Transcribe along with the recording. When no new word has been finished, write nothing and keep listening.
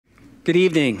Good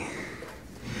evening.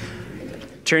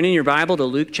 Turn in your Bible to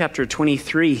Luke chapter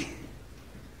 23.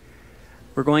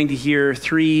 We're going to hear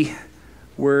three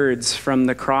words from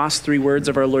the cross, three words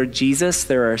of our Lord Jesus.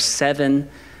 There are 7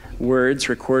 words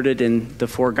recorded in the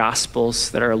 4 Gospels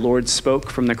that our Lord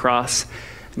spoke from the cross.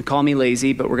 And call me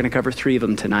lazy, but we're going to cover 3 of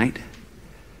them tonight.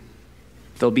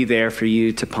 They'll be there for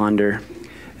you to ponder,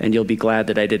 and you'll be glad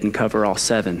that I didn't cover all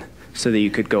 7 so that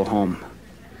you could go home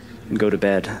and go to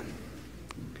bed.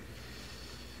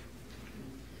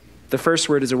 The first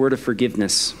word is a word of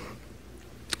forgiveness.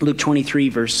 Luke 23,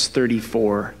 verse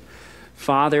 34.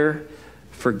 Father,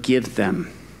 forgive them,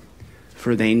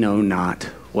 for they know not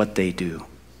what they do.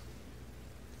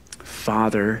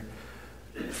 Father,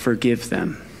 forgive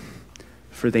them,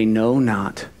 for they know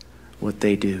not what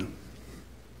they do.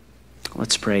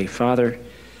 Let's pray. Father,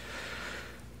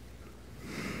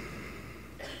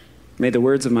 may the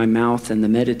words of my mouth and the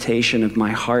meditation of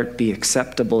my heart be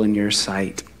acceptable in your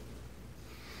sight.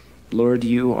 Lord,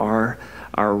 you are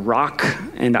our rock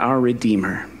and our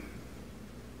Redeemer.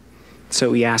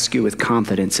 So we ask you with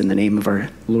confidence in the name of our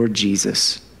Lord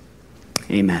Jesus.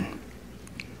 Amen.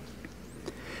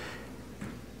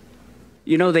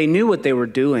 You know, they knew what they were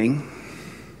doing.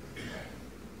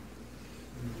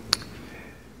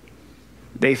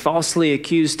 They falsely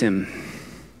accused him.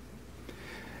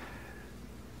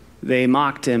 They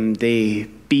mocked him. They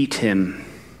beat him.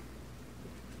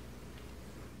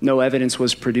 No evidence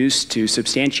was produced to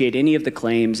substantiate any of the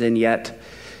claims, and yet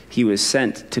he was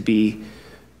sent to be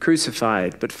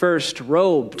crucified. But first,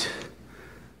 robed,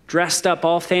 dressed up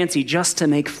all fancy just to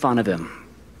make fun of him.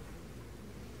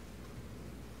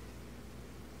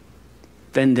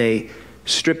 Then they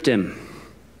stripped him,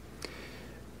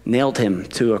 nailed him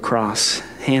to a cross,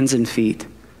 hands and feet.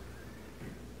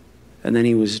 And then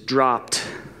he was dropped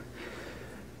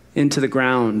into the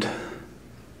ground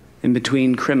in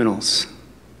between criminals.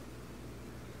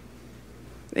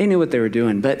 They knew what they were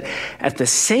doing, but at the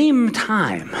same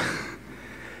time,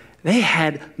 they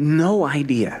had no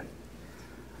idea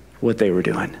what they were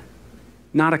doing.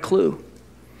 Not a clue.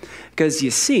 Because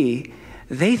you see,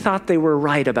 they thought they were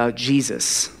right about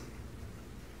Jesus.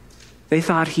 They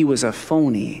thought he was a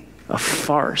phony, a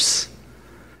farce,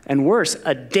 and worse,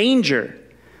 a danger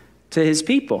to his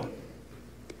people.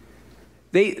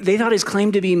 They thought his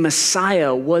claim to be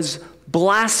Messiah was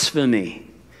blasphemy,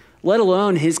 let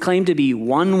alone his claim to be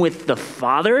one with the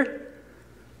Father.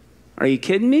 Are you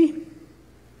kidding me?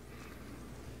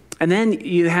 And then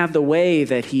you have the way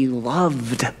that he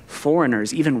loved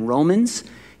foreigners, even Romans.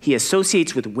 He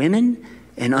associates with women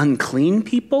and unclean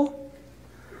people.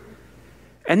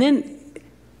 And then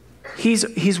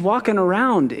he's walking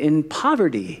around in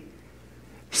poverty,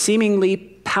 seemingly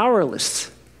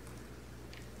powerless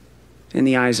in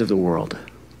the eyes of the world.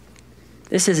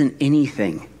 This isn't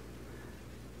anything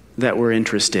that we're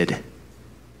interested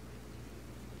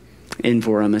in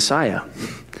for a Messiah.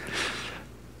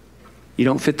 You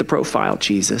don't fit the profile,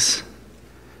 Jesus.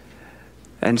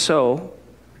 And so,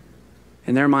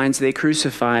 in their minds, they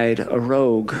crucified a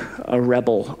rogue, a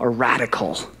rebel, a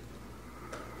radical,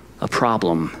 a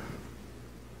problem.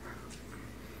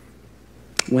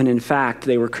 When in fact,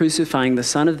 they were crucifying the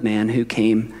Son of Man who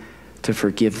came to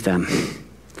forgive them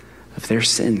of their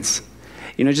sins.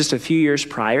 You know, just a few years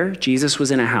prior, Jesus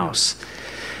was in a house,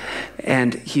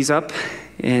 and he's up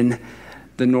in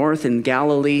the north in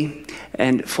Galilee,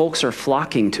 and folks are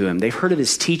flocking to him. They've heard of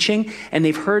his teaching, and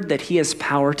they've heard that he has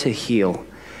power to heal.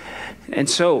 And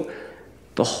so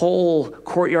the whole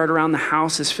courtyard around the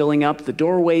house is filling up. The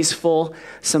doorway's full.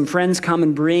 Some friends come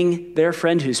and bring their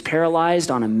friend who's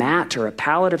paralyzed on a mat or a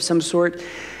pallet of some sort,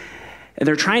 and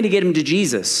they're trying to get him to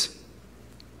Jesus.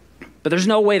 But there's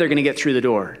no way they're going to get through the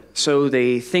door. So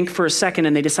they think for a second,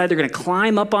 and they decide they're going to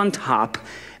climb up on top,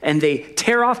 and they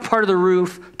tear off part of the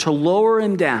roof to lower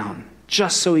him down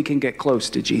just so he can get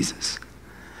close to Jesus.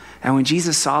 And when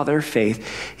Jesus saw their faith,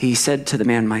 he said to the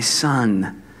man, "My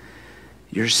son,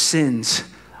 your sins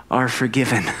are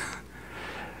forgiven."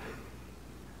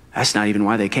 That's not even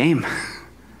why they came.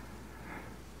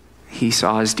 He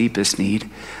saw his deepest need.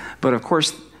 But of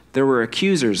course, there were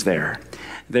accusers there.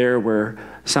 There were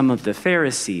some of the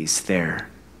Pharisees there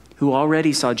who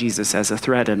already saw Jesus as a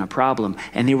threat and a problem,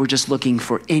 and they were just looking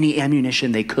for any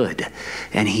ammunition they could,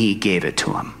 and he gave it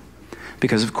to them.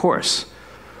 Because of course,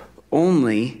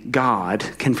 only God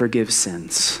can forgive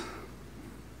sins.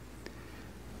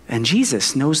 And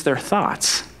Jesus knows their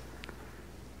thoughts.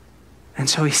 And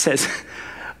so he says,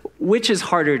 which is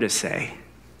harder to say?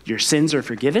 Your sins are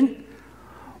forgiven?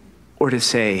 Or to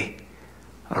say,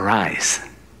 arise,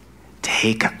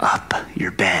 take up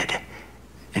your bed,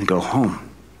 and go home.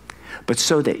 but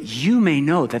so that you may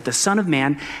know that the Son of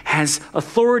Man has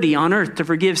authority on earth to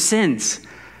forgive sins.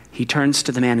 He turns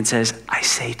to the man and says, I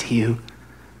say to you,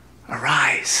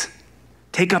 arise,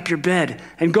 take up your bed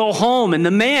and go home. And the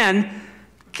man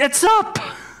gets up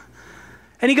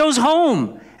and he goes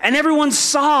home, and everyone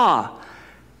saw,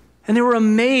 and they were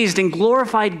amazed and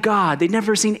glorified God. They'd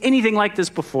never seen anything like this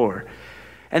before.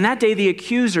 And that day the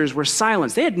accusers were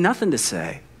silenced. They had nothing to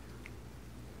say.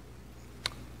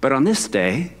 But on this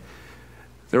day,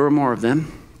 there were more of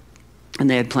them, and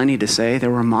they had plenty to say. They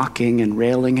were mocking and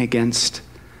railing against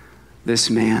this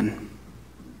man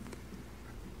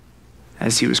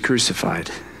as he was crucified.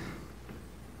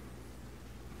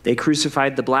 They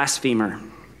crucified the blasphemer,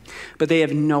 but they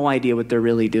have no idea what they're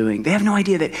really doing. They have no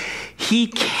idea that he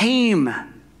came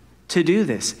to do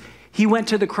this. He went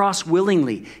to the cross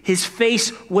willingly. His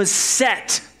face was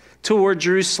set toward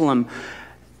Jerusalem,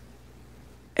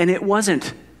 and it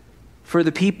wasn't for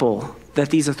the people that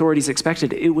these authorities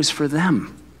expected. It was for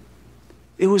them.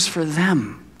 It was for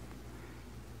them.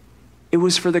 It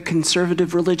was for the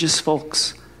conservative religious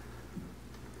folks.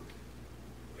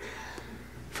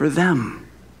 For them.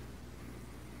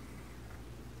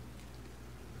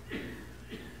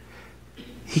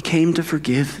 He came to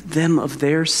forgive them of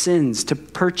their sins, to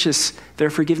purchase their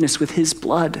forgiveness with his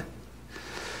blood.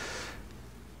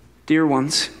 Dear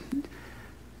ones,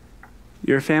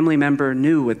 your family member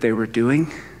knew what they were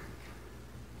doing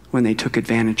when they took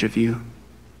advantage of you.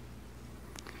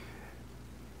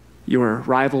 Your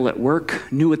rival at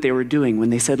work knew what they were doing when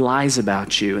they said lies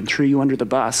about you and threw you under the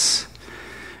bus.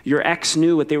 Your ex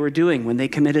knew what they were doing when they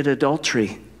committed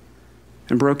adultery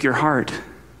and broke your heart.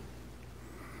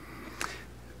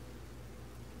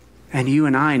 And you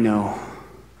and I know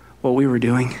what we were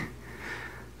doing.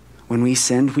 When we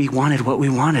sinned, we wanted what we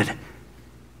wanted.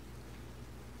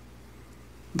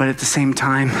 But at the same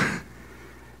time,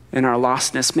 in our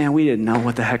lostness, man, we didn't know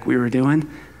what the heck we were doing.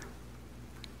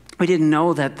 We didn't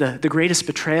know that the greatest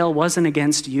betrayal wasn't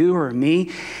against you or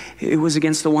me. It was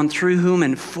against the one through whom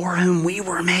and for whom we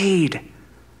were made.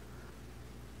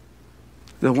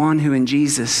 The one who in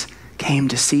Jesus came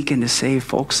to seek and to save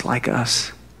folks like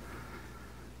us.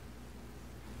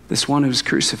 This one who was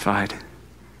crucified.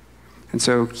 And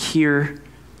so hear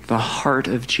the heart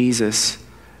of Jesus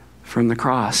from the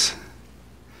cross.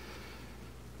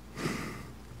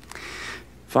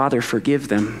 Father, forgive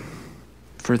them,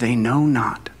 for they know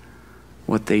not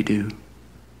what they do.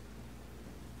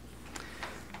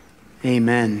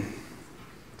 Amen.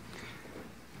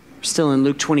 We're still in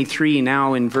Luke 23,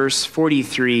 now in verse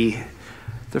 43.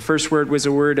 The first word was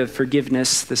a word of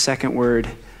forgiveness. The second word,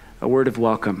 a word of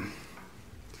welcome.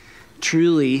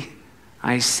 Truly,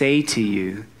 I say to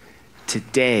you,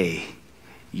 today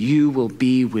you will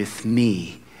be with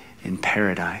me in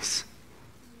paradise.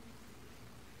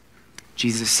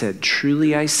 Jesus said,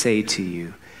 truly I say to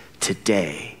you,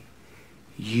 today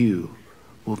you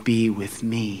will be with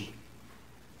me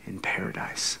in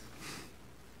paradise.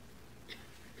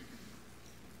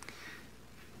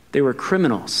 They were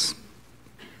criminals.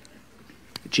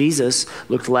 Jesus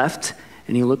looked left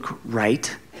and he looked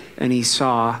right and he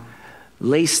saw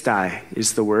Leistai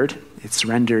is the word. It's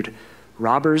rendered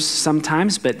robbers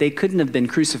sometimes, but they couldn't have been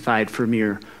crucified for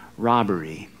mere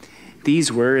robbery.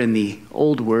 These were, in the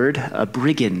old word, a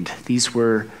brigand. These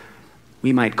were,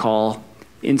 we might call,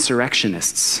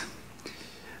 insurrectionists.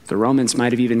 The Romans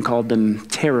might have even called them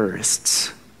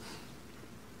terrorists.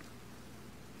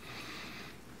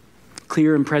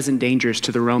 Clear and present dangers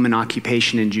to the Roman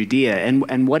occupation in Judea.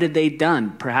 And what had they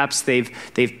done? Perhaps they've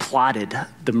plotted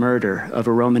the murder of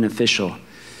a Roman official.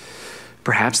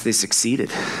 Perhaps they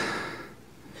succeeded.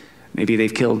 Maybe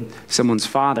they've killed someone's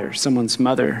father, someone's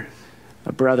mother,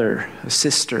 a brother, a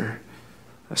sister,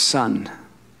 a son,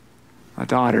 a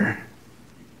daughter,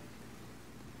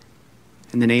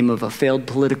 in the name of a failed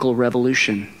political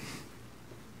revolution.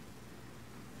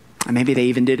 And maybe they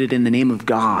even did it in the name of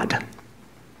God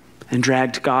and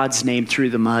dragged God's name through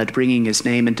the mud, bringing his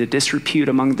name into disrepute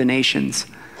among the nations.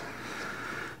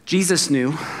 Jesus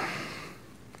knew.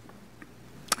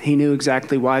 He knew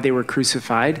exactly why they were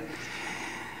crucified.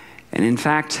 And in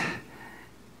fact,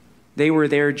 they were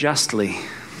there justly,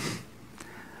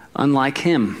 unlike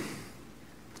him.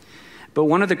 But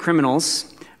one of the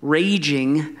criminals,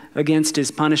 raging against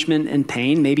his punishment and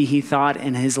pain, maybe he thought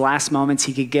in his last moments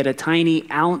he could get a tiny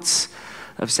ounce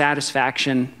of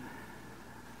satisfaction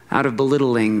out of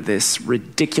belittling this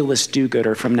ridiculous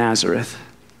do-gooder from Nazareth.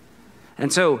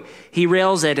 And so he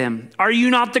rails at him, "Are you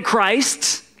not the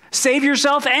Christ? Save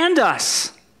yourself and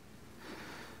us."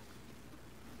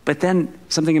 But then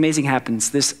something amazing happens.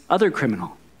 This other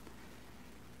criminal,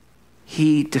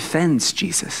 he defends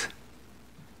Jesus.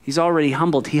 He's already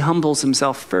humbled. He humbles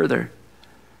himself further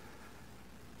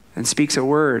and speaks a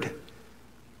word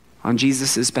on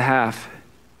Jesus' behalf.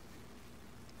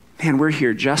 Man, we're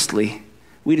here justly.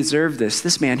 We deserve this.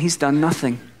 This man, he's done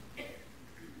nothing.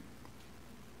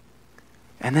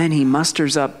 And then he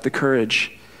musters up the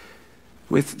courage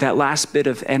with that last bit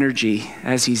of energy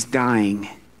as he's dying.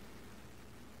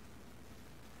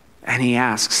 And he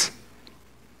asks,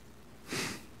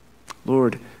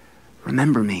 Lord,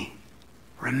 remember me.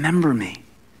 Remember me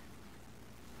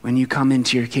when you come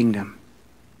into your kingdom.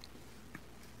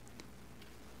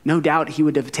 No doubt he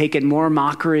would have taken more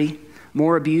mockery,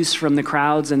 more abuse from the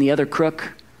crowds than the other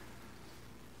crook.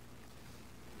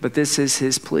 But this is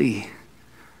his plea.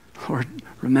 Lord,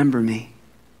 remember me.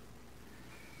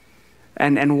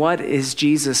 And what is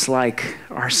Jesus like,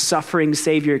 our suffering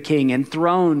Savior King,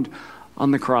 enthroned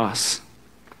on the cross?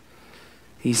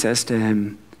 He says to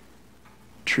him,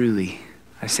 truly,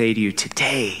 I say to you,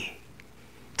 today,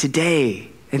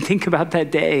 and think about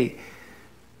that day.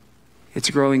 It's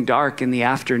growing dark in the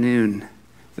afternoon,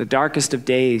 the darkest of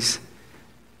days,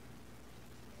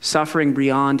 suffering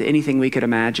beyond anything we could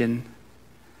imagine.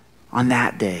 On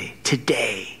that day,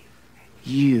 today,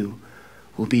 you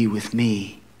will be with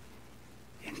me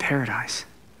in paradise.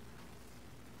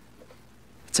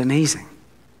 It's amazing.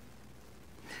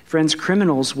 Friends,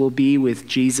 criminals will be with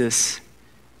Jesus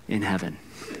in heaven.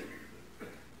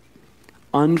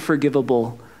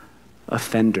 Unforgivable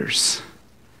offenders,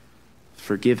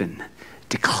 forgiven,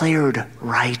 declared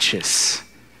righteous,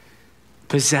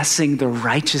 possessing the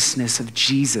righteousness of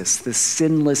Jesus, the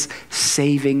sinless,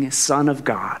 saving Son of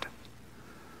God.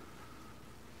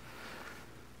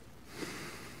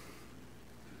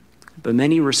 But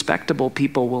many respectable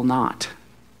people will not.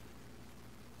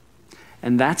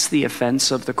 And that's the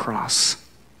offense of the cross,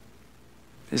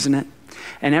 isn't it?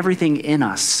 And everything in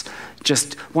us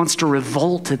just wants to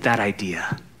revolt at that idea.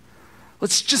 Well,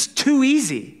 it's just too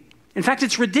easy. In fact,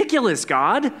 it's ridiculous,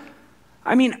 God.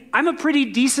 I mean, I'm a pretty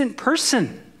decent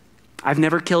person. I've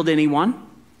never killed anyone.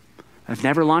 I've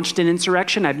never launched an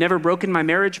insurrection. I've never broken my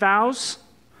marriage vows.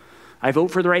 I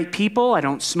vote for the right people. I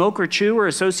don't smoke or chew or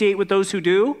associate with those who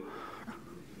do.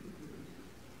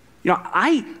 You know,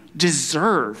 I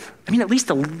deserve, at least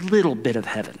a little bit of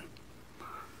heaven.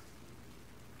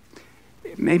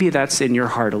 Maybe that's in your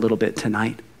heart a little bit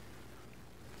tonight,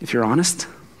 if you're honest.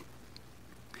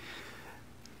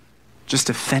 Just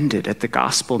offended at the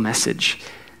gospel message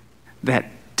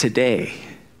that today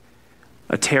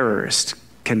a terrorist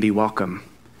can be welcome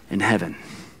in heaven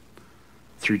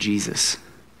through Jesus.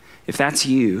 If that's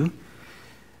you,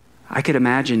 I could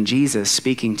imagine Jesus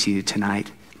speaking to you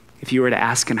tonight. If you were to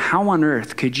ask him, how on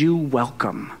earth could you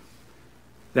welcome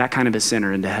that kind of a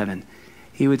sinner into heaven?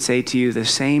 He would say to you, the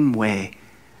same way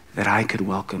that I could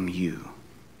welcome you.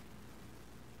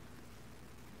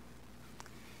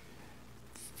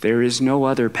 There is no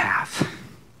other path.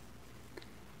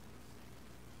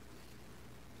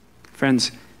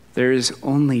 Friends, there is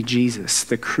only Jesus,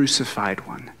 the crucified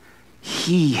one.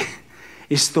 He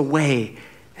is the way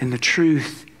and the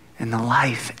truth and the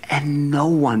life, and no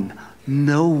one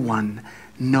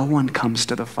comes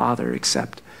to the Father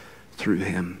except through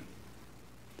him.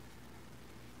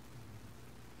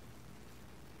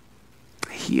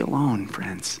 He alone,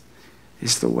 friends,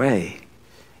 is the way.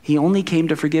 He only came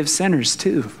to forgive sinners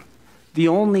too. The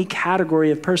only category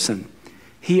of person.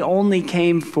 He only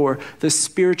came for the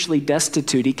spiritually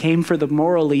destitute. He came for the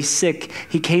morally sick.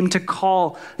 He came to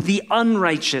call the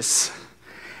unrighteous.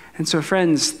 And so,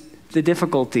 friends, the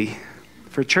difficulty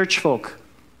for church folk,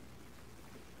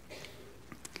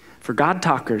 for God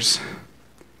talkers,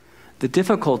 the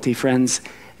difficulty, friends,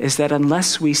 is that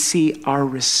unless we see our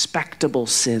respectable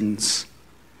sins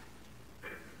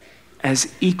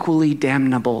as equally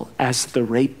damnable as the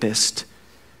rapist,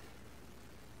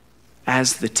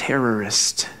 as the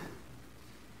terrorist,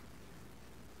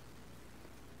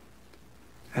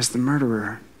 as the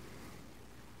murderer,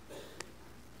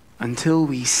 until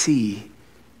we see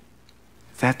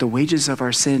that the wages of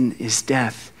our sin is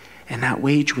death, and that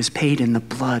wage was paid in the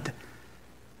blood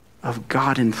of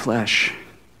God in flesh,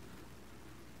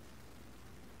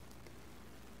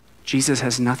 Jesus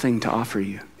has nothing to offer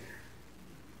you.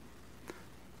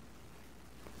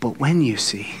 But when you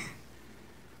see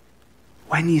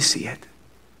it,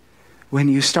 when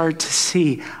you start to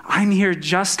see, I'm here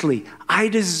justly, I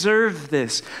deserve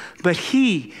this, but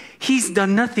he's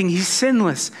done nothing, he's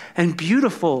sinless and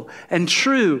beautiful and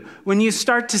true. When you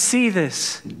start to see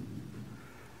this,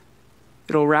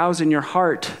 it'll rouse in your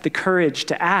heart the courage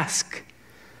to ask.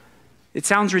 It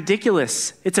sounds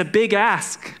ridiculous. It's a big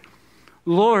ask.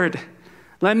 Lord,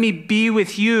 let me be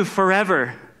with you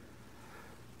forever.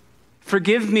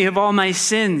 Forgive me of all my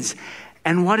sins.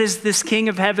 And what is this King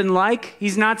of heaven like?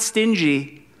 He's not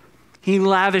stingy. He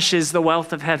lavishes the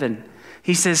wealth of heaven.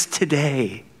 He says,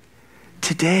 today,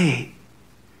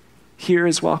 here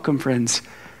is welcome, friends.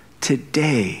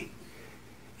 Today,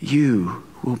 you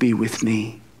will be with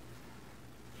me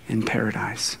in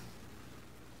paradise.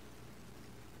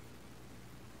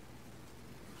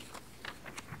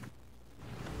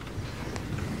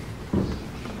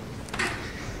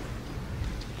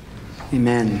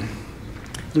 Amen.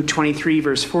 Luke 23,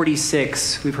 verse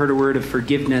 46, we've heard a word of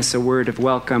forgiveness, a word of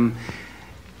welcome,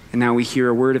 and now we hear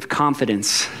a word of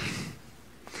confidence.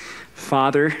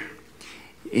 Father,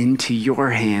 into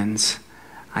your hands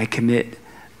I commit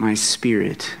my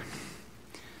spirit.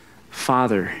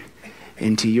 Father,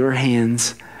 into your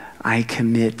hands I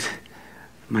commit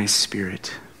my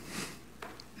spirit.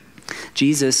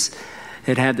 Jesus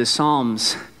had the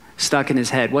Psalms stuck in his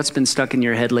head. What's been stuck in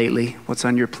your head lately? What's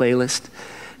on your playlist?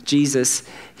 Jesus,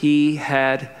 he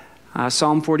had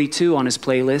Psalm 42 on his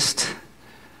playlist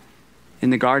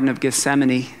in the Garden of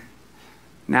Gethsemane.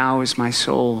 Now is my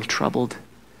soul troubled.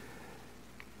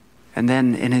 And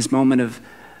then in his moment of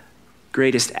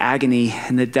greatest agony,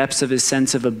 in the depths of his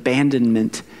sense of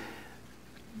abandonment,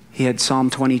 he had Psalm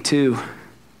 22.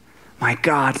 My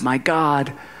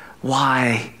God,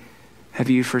 why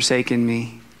have you forsaken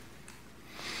me?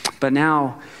 But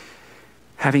now,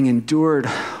 having endured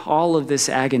all of this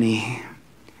agony,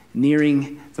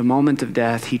 nearing the moment of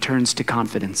death, he turns to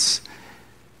confidence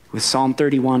with Psalm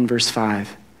 31, verse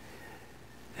 5.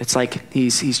 It's like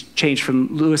he's changed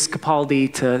from Louis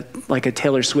Capaldi to like a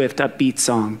Taylor Swift upbeat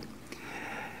song.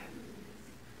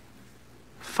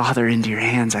 Father, into your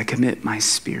hands I commit my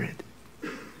spirit.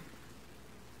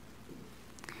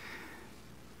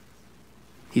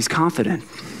 He's confident.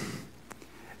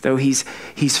 Though he's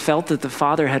felt that the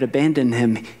Father had abandoned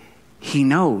him, he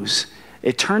knows.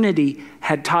 Eternity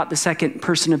had taught the second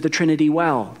person of the Trinity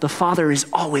well. The Father is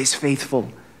always faithful.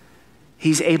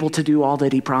 He's able to do all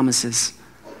that he promises.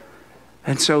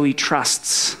 And so he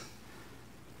trusts.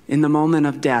 In the moment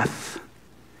of death,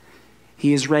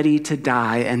 he is ready to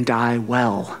die and die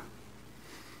well.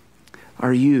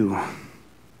 Are you?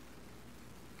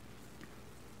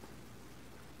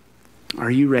 Are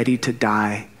you ready to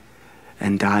die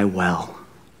and die well?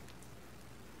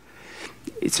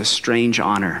 It's a strange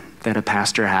honor that a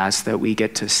pastor has, that we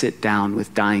get to sit down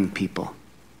with dying people.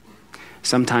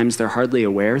 Sometimes they're hardly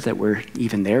aware that we're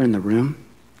even there in the room.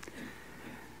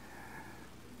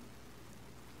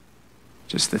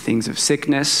 Just the things of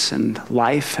sickness and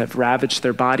life have ravaged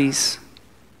their bodies.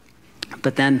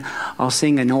 But then I'll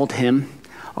sing an old hymn.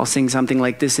 I'll sing something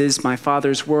like, "This is my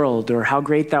Father's world," or "How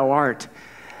great thou art."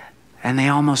 And they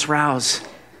almost rouse.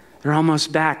 They're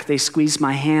almost back. They squeeze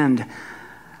my hand.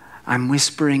 I'm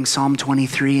whispering Psalm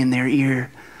 23 in their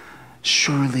ear.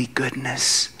 Surely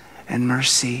goodness and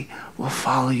mercy will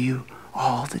follow you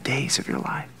all the days of your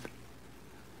life.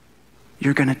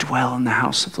 You're going to dwell in the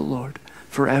house of the Lord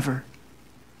forever.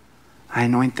 I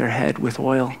anoint their head with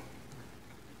oil.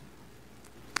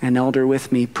 An elder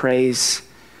with me prays.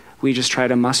 We just try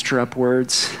to muster up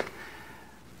words.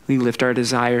 We lift our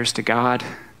desires to God.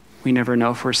 We never know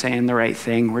if we're saying the right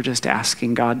thing. We're just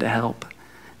asking God to help,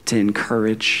 to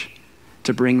encourage,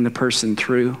 to bring the person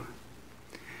through.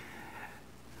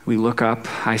 We look up,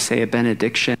 I say a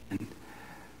benediction, and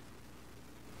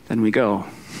then we go.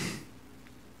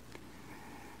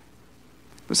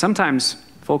 But sometimes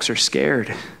folks are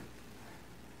scared.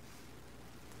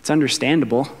 It's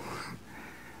understandable.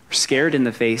 We're scared in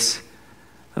the face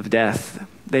of death.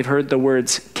 They've heard the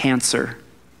words cancer.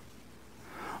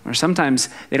 Or sometimes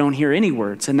they don't hear any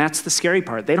words, and that's the scary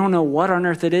part. They don't know what on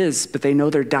earth it is, but they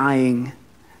know they're dying,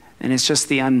 and it's just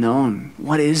the unknown.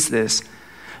 What is this?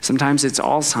 Sometimes it's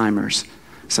Alzheimer's.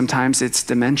 Sometimes it's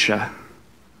dementia.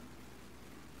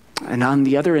 And on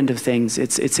the other end of things,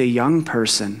 it's a young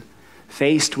person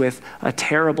faced with a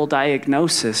terrible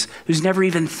diagnosis who's never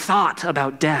even thought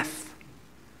about death.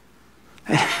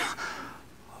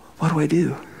 What do I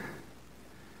do?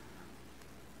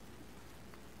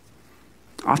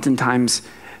 Oftentimes,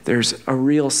 there's a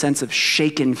real sense of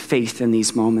shaken faith in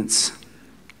these moments.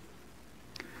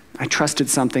 I trusted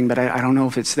something, but I don't know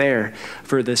if it's there.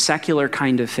 For the secular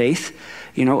kind of faith,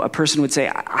 a person would say,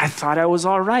 I thought I was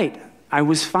all right. I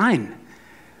was fine.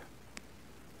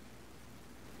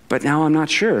 But now I'm not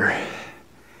sure.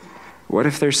 What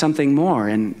if there's something more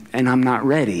and I'm not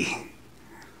ready?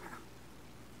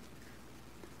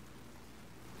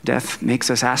 Death makes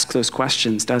us ask those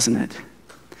questions, doesn't it?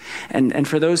 And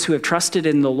for those who have trusted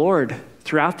in the Lord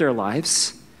throughout their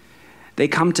lives, they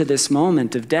come to this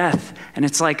moment of death, and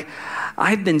it's like,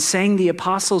 I've been saying the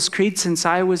Apostles' Creed since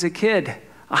I was a kid.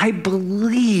 I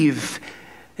believe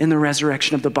in the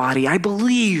resurrection of the body. I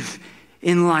believe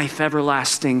in life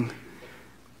everlasting.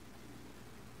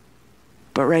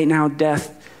 But right now,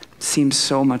 death seems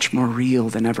so much more real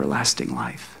than everlasting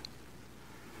life.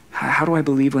 How do I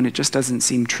believe when it just doesn't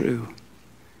seem true?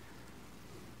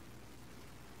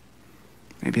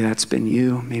 Maybe that's been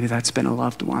you. Maybe that's been a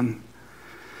loved one.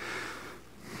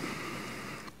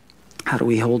 How do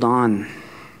we hold on?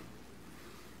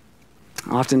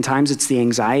 Oftentimes it's the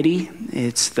anxiety.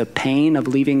 It's the pain of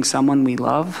leaving someone we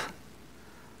love.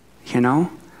 You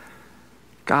know?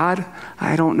 God,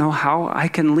 I don't know how I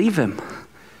can leave him.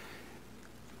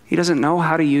 He doesn't know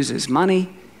how to use his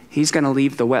money. He's going to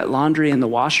leave the wet laundry in the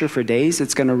washer for days.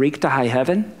 It's going to reek to high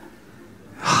heaven.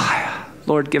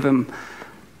 Lord, give him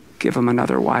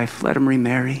another wife. Let him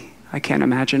remarry. I can't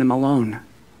imagine him alone.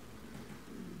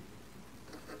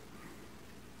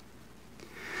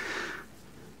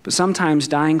 But sometimes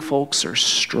dying folks are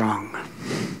strong,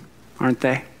 aren't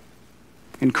they?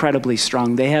 Incredibly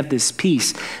strong. They have this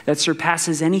peace that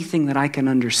surpasses anything that I can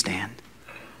understand.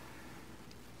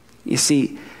 You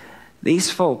see,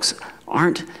 these folks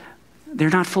they're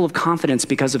not full of confidence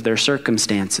because of their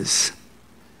circumstances.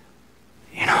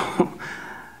 You know,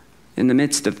 in the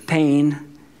midst of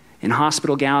pain, in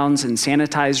hospital gowns and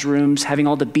sanitized rooms, having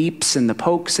all the beeps and the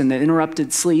pokes and the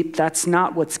interrupted sleep, that's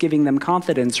not what's giving them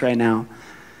confidence right now.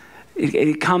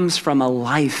 It comes from a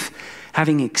life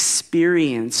having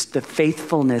experienced the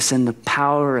faithfulness and the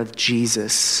power of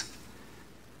Jesus.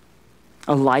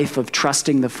 A life of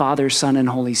trusting the Father, Son, and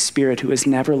Holy Spirit who has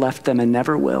never left them and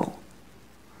never will.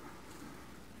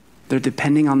 They're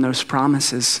depending on those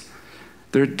promises.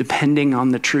 They're depending on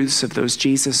the truths of those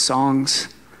Jesus songs.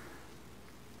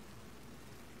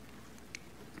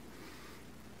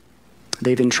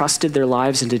 They've entrusted their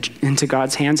lives into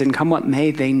God's hands, and come what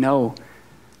may, they know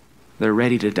they're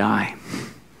ready to die.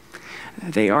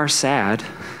 They are sad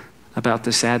about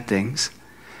the sad things,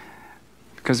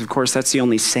 because of course that's the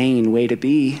only sane way to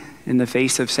be in the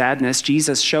face of sadness.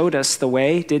 Jesus showed us the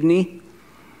way, didn't he?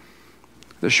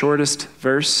 The shortest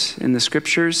verse in the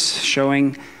scriptures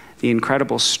showing the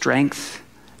incredible strength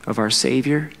of our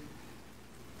Savior.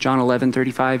 John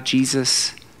 11:35,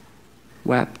 Jesus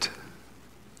wept.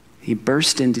 He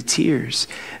burst into tears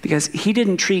because he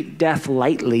didn't treat death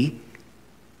lightly.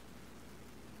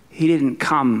 He didn't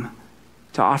come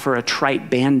to offer a trite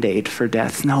Band-Aid for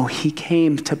death. No, he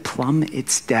came to plumb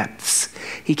its depths.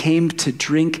 He came to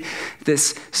drink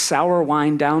this sour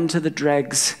wine down to the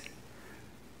dregs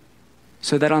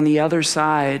so that on the other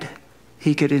side,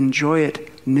 he could enjoy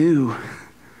it new.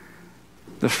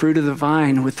 The fruit of the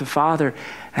vine with the Father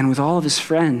and with all of his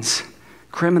friends,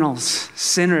 criminals,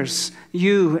 sinners,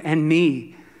 you and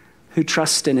me who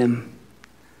trust in him.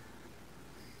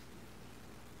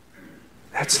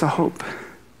 That's the hope.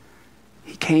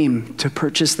 He came to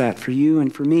purchase that for you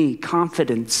and for me.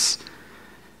 Confidence.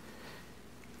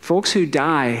 Folks who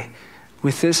die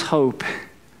with this hope,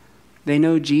 they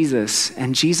know Jesus,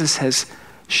 and Jesus has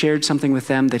shared something with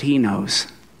them that he knows.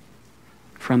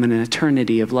 From an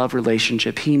eternity of love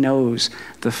relationship, he knows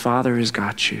the Father has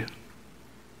got you.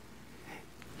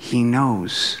 He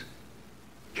knows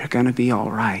you're going to be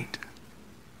all right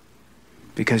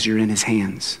because you're in his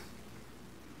hands.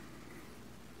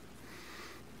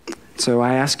 So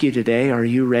I ask you today, are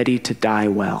you ready to die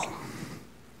well?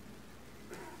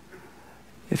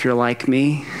 If you're like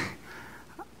me,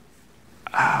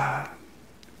 I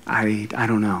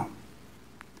don't know.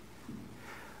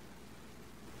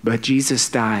 But Jesus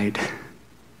died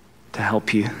to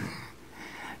help you.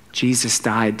 Jesus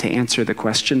died to answer the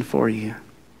question for you.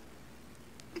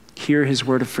 Hear his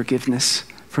word of forgiveness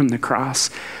from the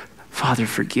cross. Father,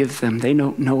 forgive them. They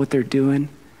don't know what they're doing.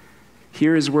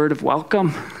 Hear his word of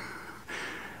welcome.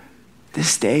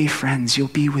 This day, friends, you'll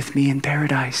be with me in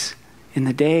paradise. In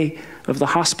the day of the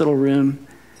hospital room,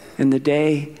 in the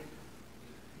day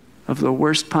of the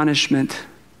worst punishment,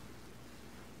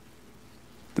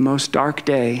 the most dark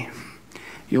day,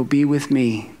 you'll be with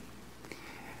me.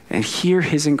 And hear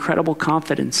his incredible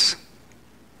confidence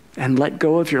and let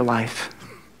go of your life.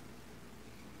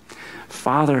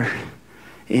 Father,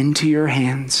 into your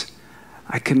hands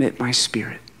I commit my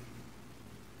spirit.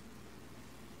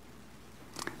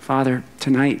 Father,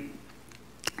 tonight,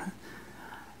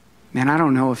 man, I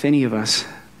don't know if any of us,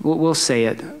 we'll say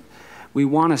it. We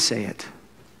want to say it.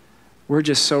 We're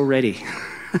just so ready.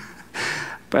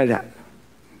 But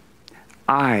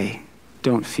I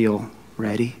don't feel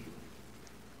ready.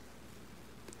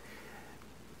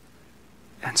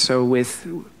 And so with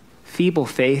feeble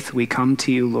faith, we come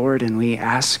to you, Lord, and we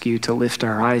ask you to lift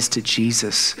our eyes to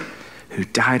Jesus, who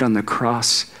died on the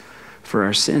cross for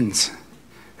our sins,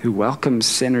 who welcomes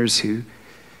sinners, who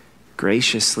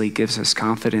graciously gives us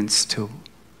confidence to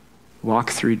walk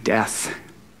through death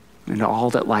and all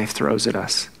that life throws at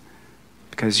us,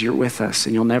 because you're with us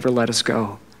and you'll never let us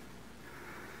go.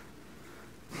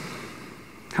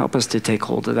 Help us to take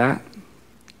hold of that.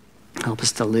 Help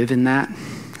us to live in that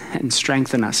and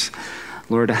strengthen us.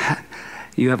 Lord,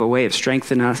 you have a way of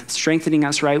strengthening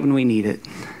us right when we need it.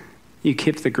 You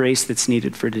give the grace that's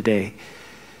needed for today.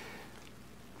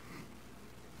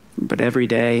 But every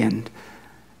day and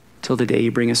till the day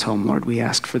you bring us home, Lord, we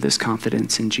ask for this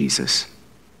confidence in Jesus.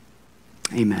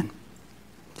 Amen.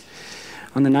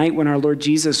 On the night when our Lord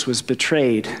Jesus was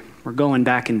betrayed, we're going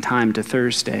back in time to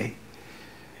Thursday,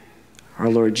 our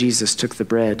Lord Jesus took the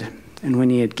bread, and when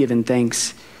he had given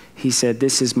thanks, he said,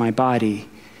 "This is my body,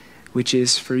 which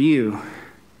is for you,"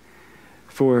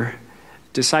 for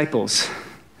disciples,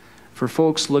 for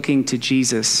folks looking to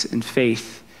Jesus in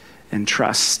faith and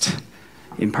trust,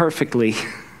 imperfectly,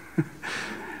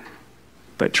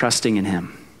 but trusting in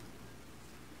him.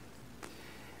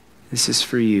 This is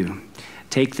for you.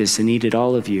 Take this and eat it,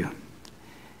 all of you,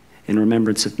 in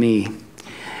remembrance of me.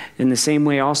 In the same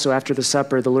way, also after the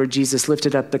supper, the Lord Jesus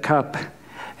lifted up the cup,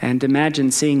 and imagine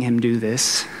seeing him do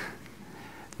this.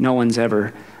 No one's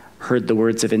ever heard the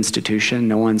words of institution.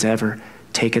 No one's ever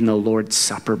taken the Lord's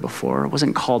Supper before. It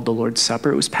wasn't called the Lord's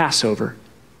Supper. It was Passover.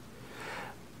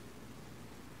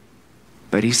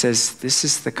 But he says, "This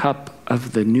is the cup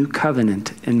of the new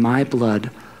covenant in my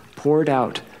blood, poured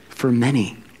out for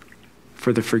many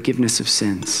for the forgiveness of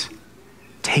sins.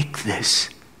 Take this,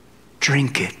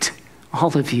 drink it,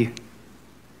 all of you."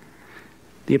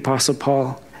 The Apostle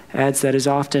Paul adds that as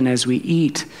often as we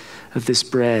eat of this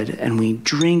bread and we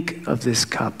drink of this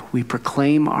cup, we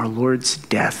proclaim our Lord's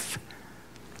death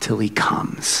till he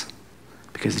comes,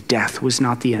 because death was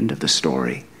not the end of the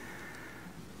story.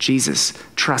 Jesus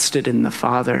trusted in the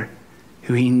Father,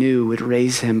 who he knew would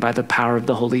raise him by the power of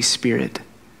the Holy Spirit.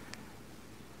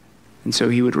 And so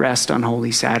he would rest on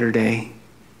Holy Saturday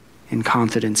in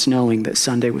confidence, knowing that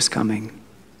Sunday was coming.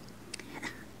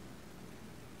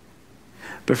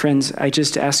 But friends, I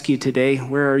just ask you today,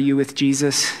 where are you with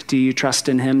Jesus? Do you trust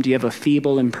in him? Do you have a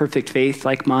feeble, imperfect faith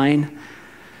like mine?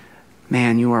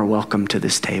 Man, you are welcome to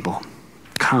this table.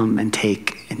 Come and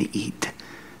take and eat.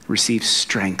 Receive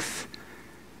strength.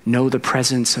 Know the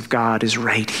presence of God is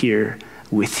right here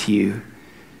with you,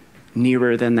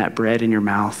 nearer than that bread in your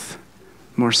mouth,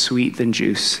 more sweet than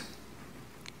juice.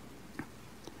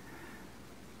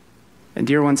 And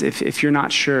dear ones, if you're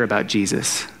not sure about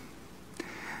Jesus,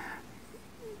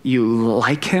 you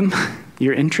like him,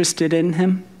 you're interested in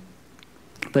him,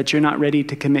 but you're not ready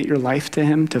to commit your life to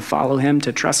him, to follow him,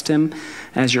 to trust him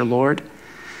as your Lord,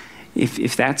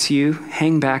 if that's you,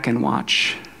 hang back and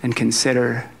watch and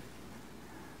consider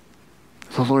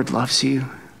the Lord loves you.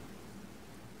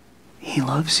 He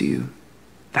loves you.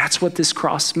 That's what this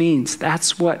cross means.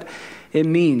 That's what it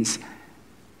means.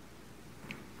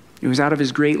 It was out of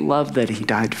his great love that he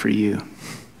died for you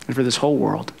and for this whole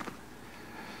world.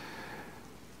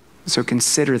 So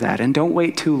consider that, and don't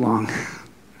wait too long,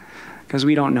 because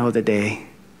we don't know the day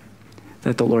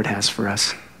that the Lord has for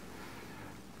us.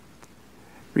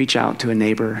 Reach out to a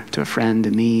neighbor, to a friend,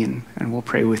 to me, and we'll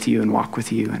pray with you and walk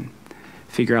with you and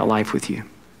figure out life with you.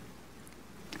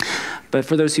 But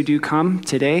for those who do come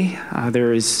today,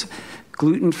 there is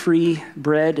gluten-free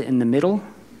bread in the middle.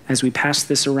 As we pass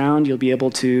this around, you'll be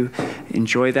able to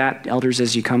enjoy that, elders,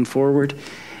 as you come forward.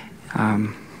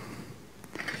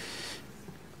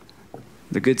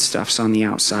 The good stuff's on the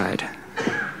outside.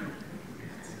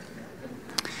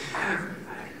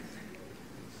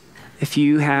 If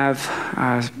you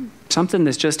have something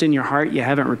that's just in your heart you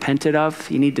haven't repented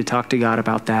of, you need to talk to God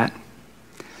about that.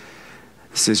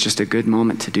 This is just a good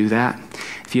moment to do that.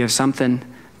 If you have something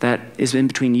that is in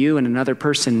between you and another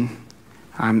person,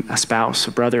 a spouse,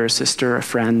 a brother, a sister, a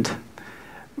friend,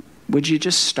 would you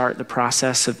just start the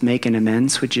process of making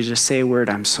amends? Would you just say a word,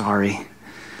 "I'm sorry.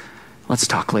 Let's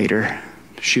talk later."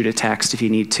 Shoot a text if you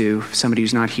need to, somebody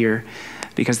who's not here,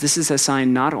 because this is a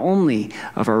sign not only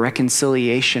of our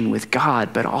reconciliation with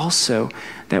God, but also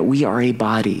that we are a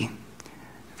body,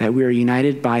 that we are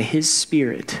united by his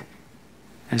Spirit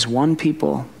as one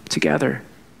people together.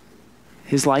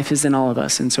 His life is in all of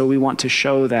us, and so we want to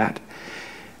show that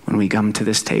when we come to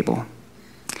this table.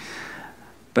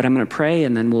 But I'm going to pray,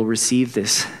 and then we'll receive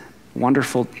this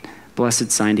wonderful,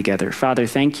 blessed sign together. Father,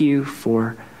 thank you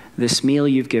for this meal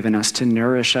you've given us to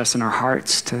nourish us in our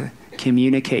hearts, to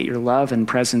communicate your love and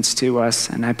presence to us.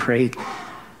 And I pray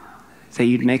that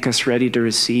you'd make us ready to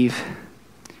receive.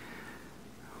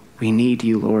 We need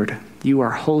you, Lord. You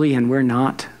are holy and we're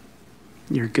not.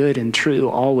 You're good and true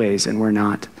always and we're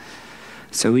not.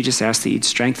 So we just ask that you'd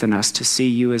strengthen us to see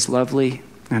you as lovely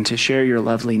and to share your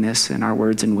loveliness in our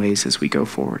words and ways as we go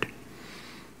forward.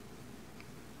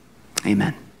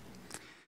 Amen.